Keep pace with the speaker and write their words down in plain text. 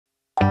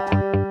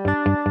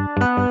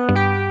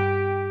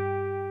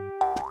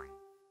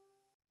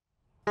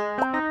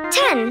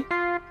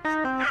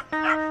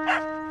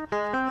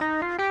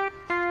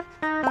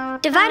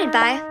divided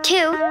by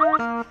 2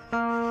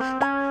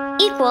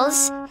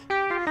 equals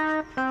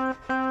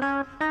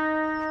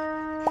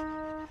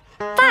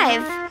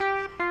 5.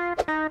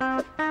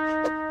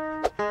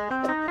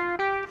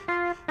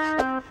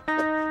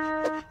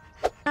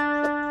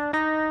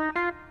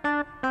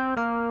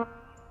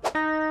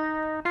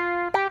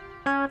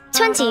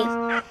 20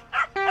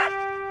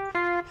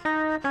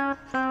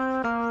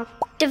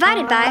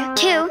 divided by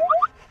 2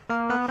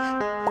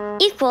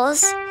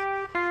 equals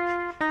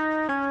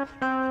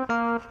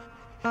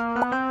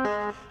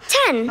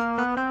 10.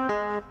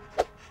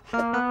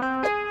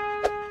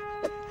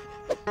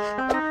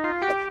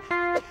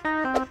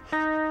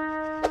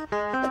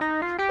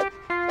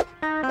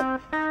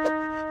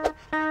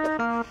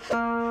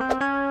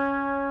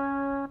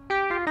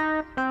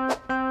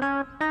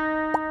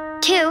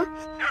 2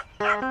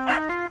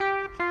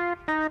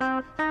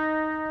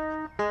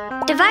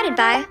 divided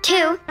by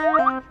 2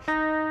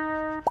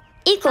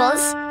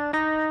 equals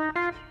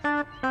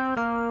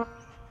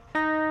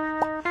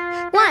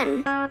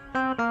 1.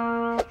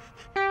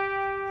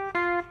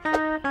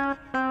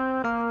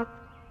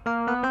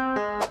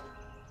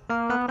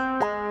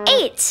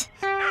 8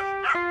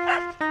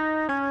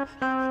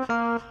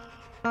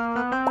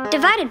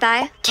 divided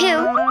by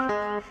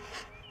 2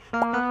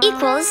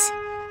 equals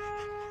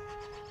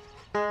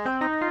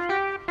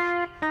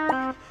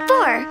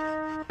 4.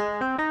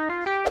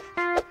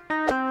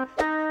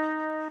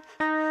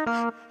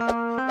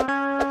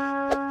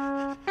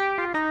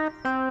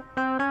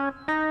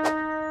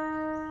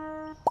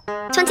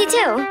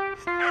 22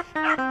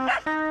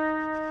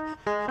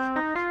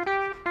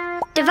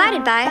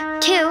 divided by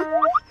 2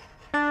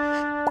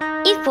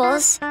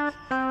 equals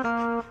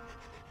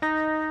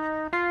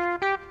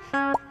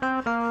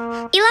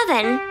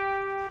 11.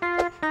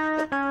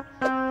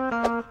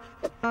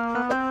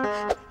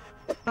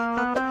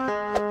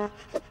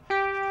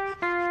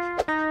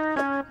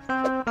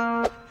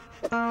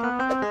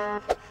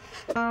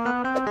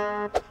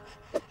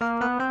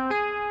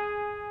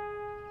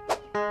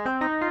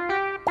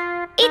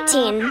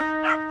 18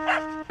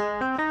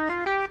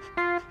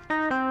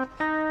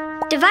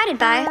 divided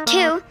by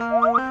 2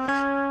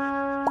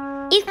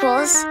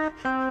 equals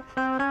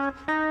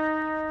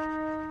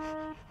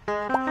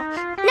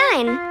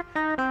 9.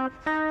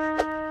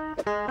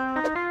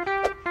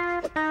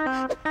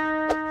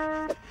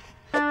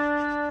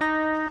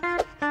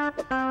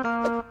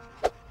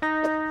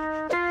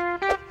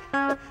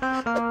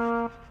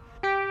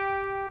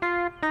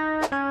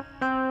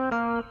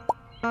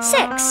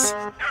 6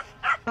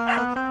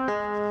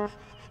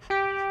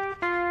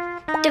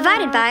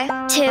 divided by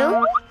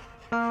 2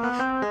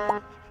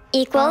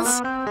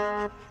 equals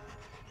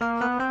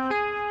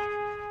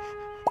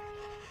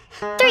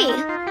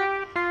 3.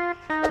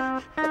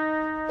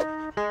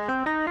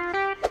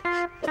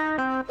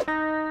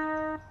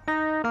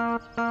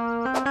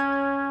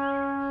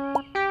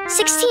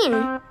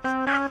 16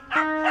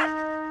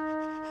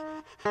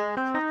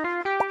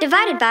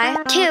 divided by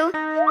 2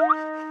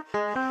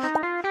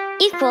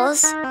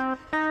 equals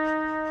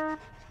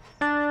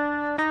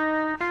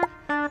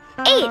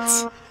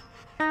 8.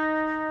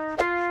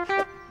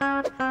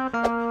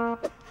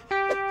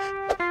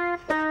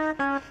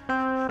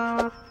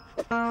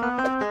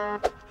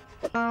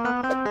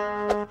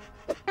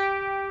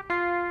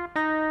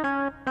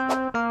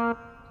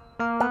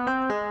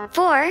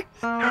 4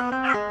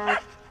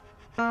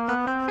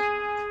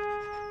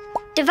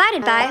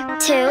 divided by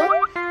 2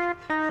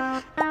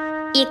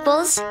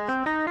 equals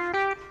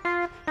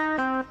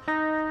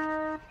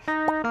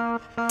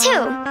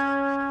 2.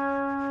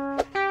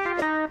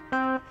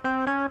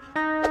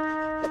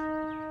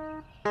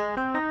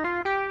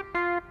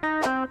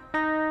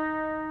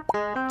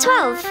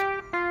 12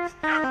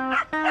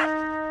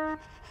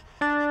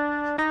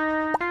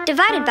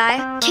 divided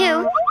by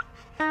 2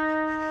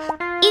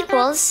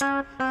 equals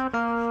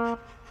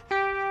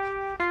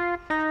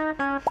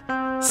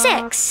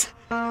 6.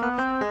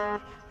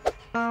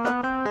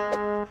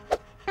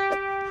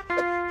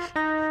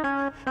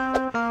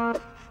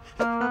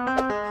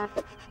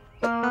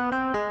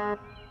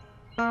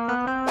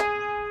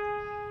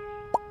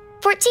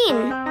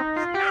 14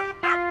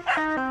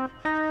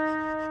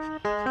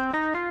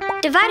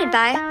 divided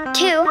by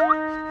 2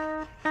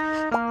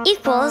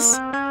 equals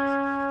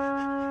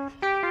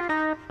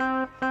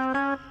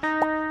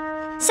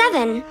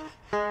 7.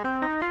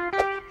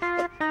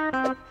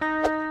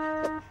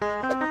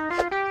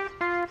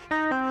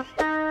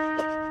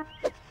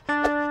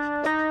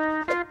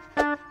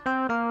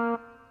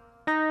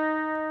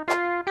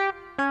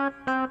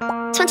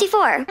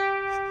 24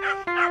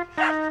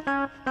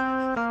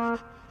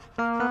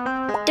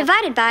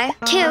 divided by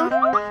 2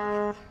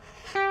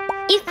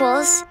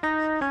 equals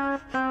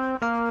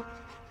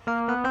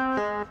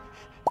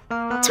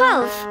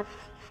 12.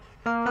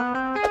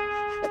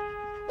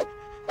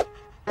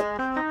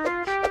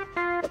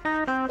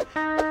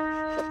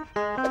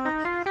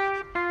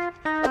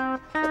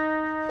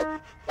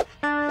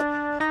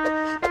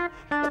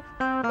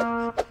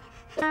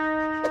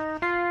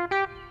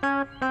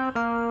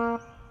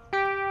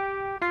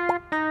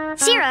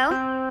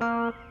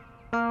 0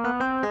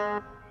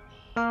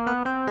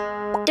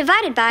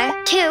 divided by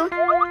 2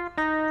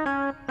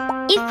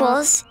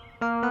 equals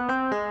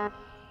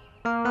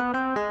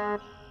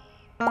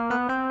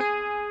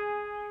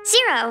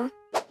 0.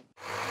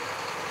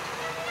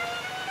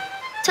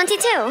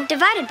 22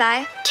 divided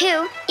by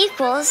 2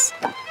 equals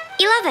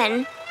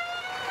 11.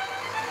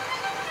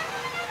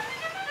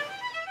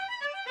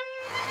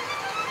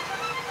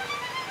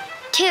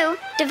 2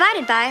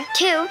 divided by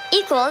 2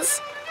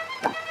 equals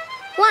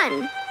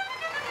 1.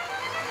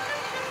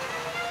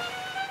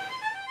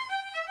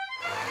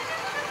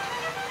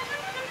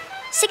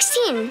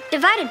 16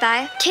 divided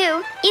by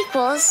 2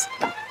 equals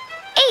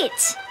 8.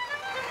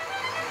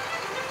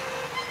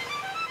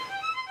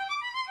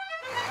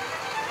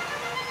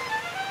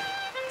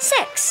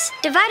 6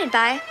 divided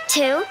by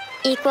 2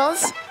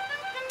 equals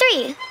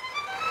 3.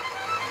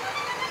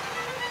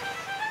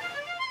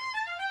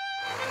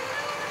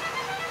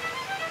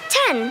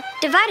 10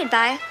 divided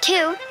by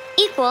 2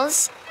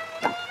 equals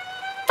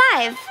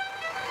 5.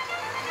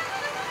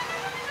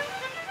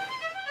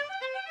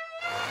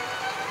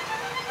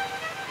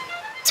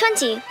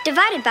 20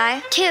 divided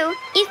by 2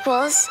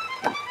 equals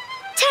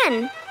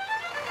 10.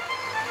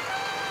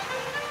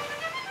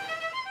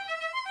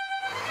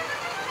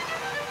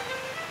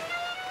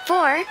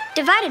 4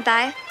 divided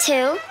by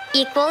 2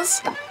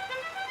 equals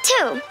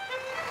 2.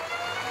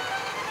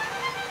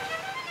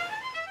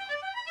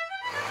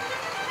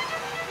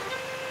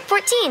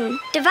 14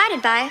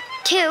 divided by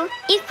 2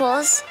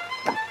 equals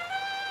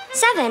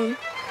 7.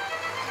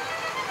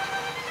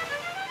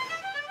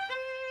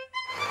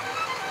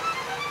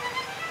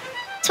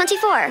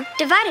 24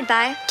 divided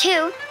by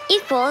 2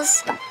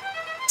 equals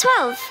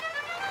 12.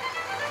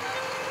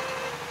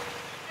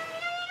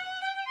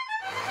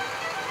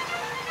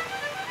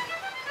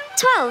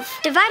 12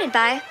 divided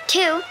by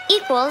 2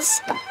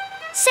 equals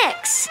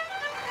 6.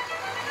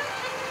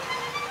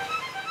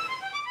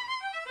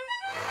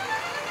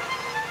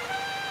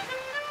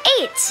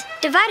 8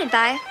 divided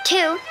by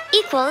 2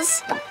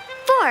 equals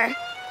 4.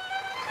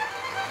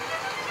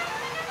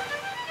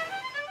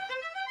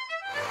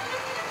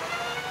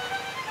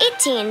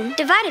 18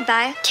 divided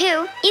by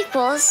 2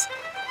 equals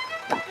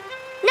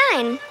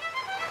 9.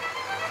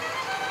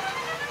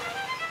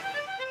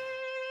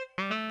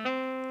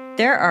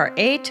 There are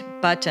 8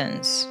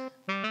 buttons.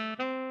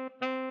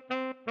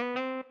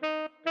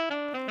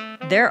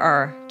 There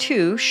are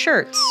 2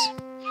 shirts.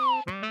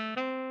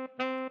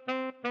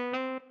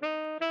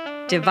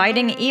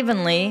 Dividing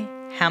evenly,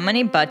 how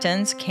many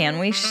buttons can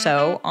we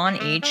sew on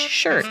each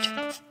shirt?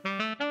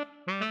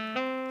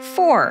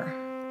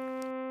 4.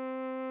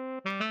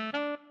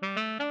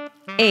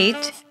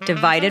 8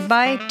 divided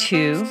by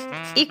 2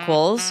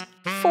 equals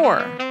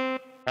 4.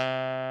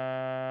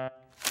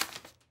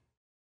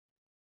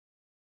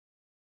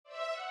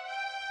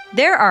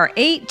 There are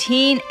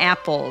 18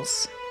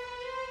 apples.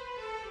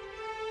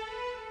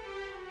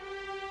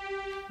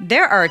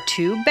 There are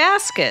 2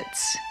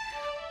 baskets.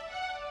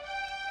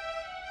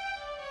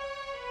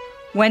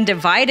 When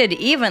divided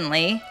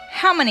evenly,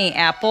 how many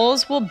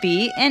apples will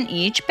be in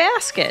each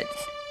basket?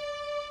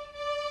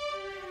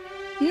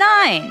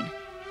 9.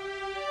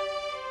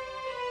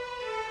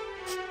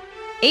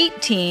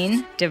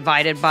 18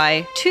 divided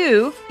by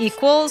 2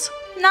 equals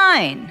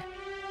 9.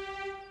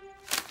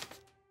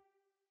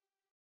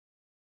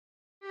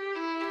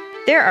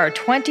 There are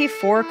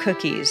 24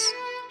 cookies.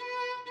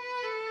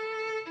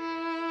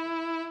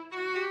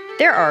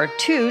 There are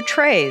 2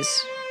 trays.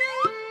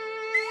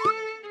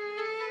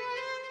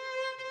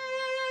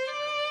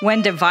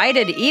 When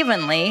divided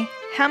evenly,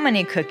 how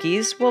many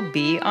cookies will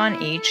be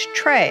on each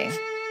tray?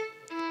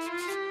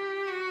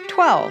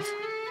 12.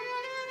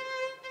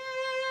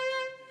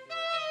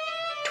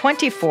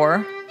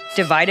 24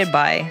 divided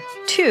by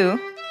 2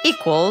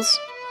 equals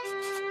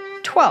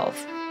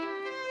 12.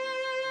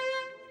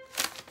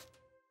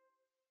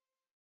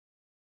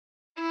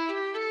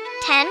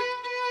 10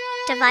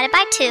 divided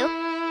by 2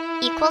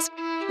 equals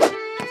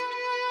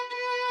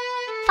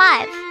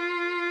 5.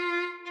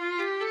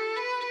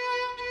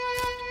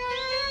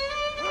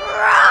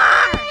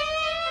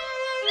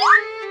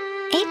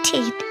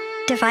 18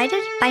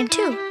 divided by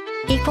 2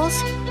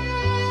 equals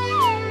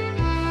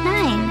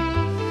 9.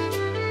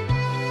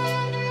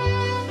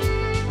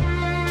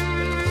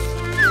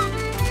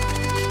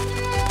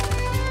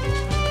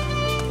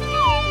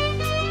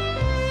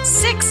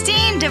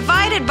 16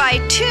 divided by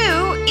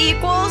 2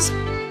 equals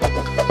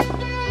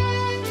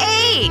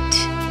 8.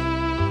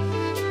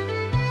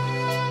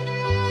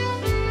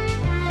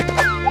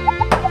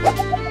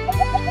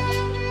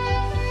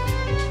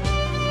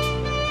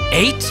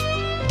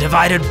 8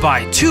 divided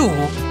by 2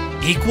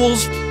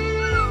 equals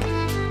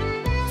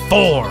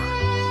 4.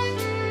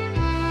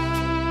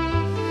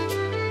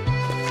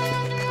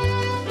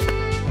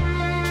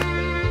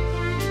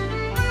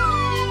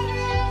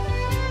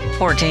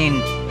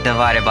 14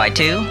 divided by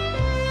 2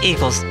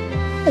 equals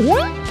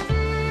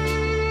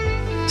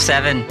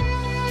 7.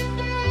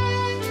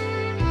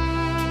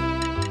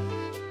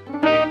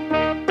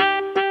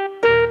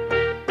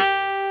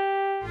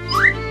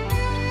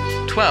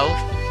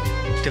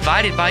 12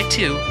 divided by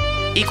 2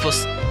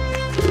 equals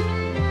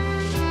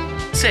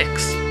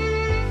 6.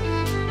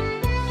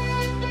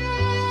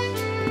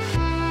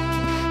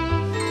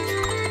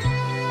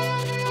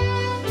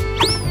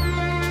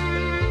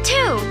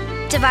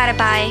 2 divided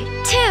by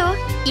 2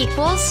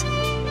 equals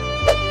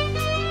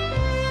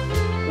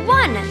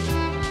 1.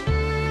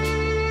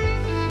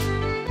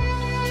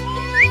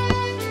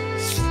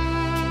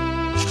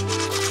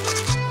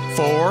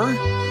 4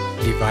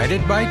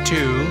 divided by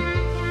 2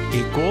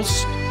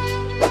 equals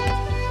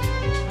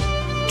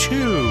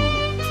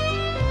 2.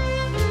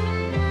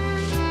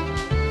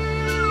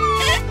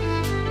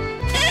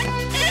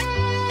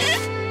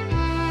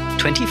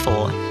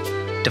 24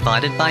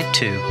 divided by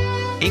 2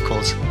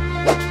 equals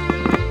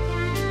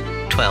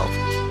 12.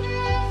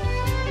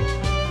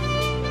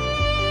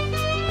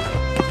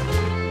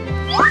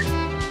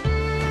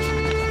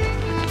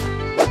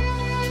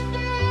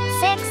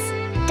 6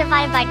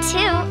 divided by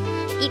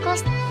 2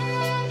 equals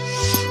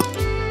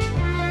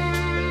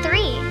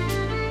 3.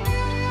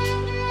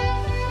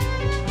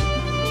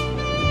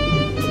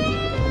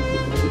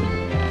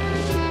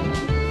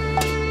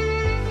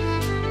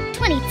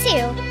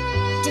 22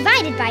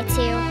 divided by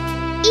 2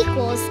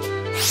 equals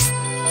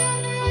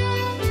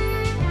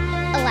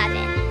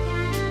 11.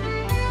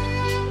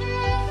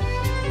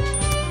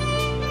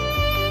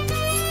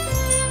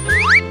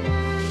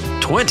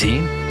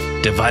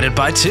 20 divided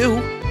by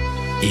 2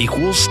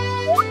 equals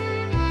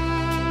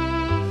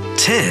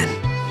 10.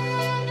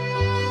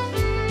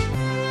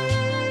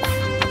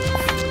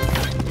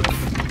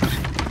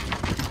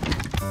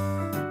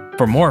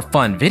 For more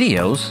fun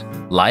videos,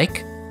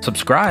 like,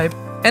 subscribe,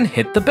 and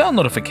hit the bell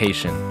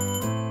notification.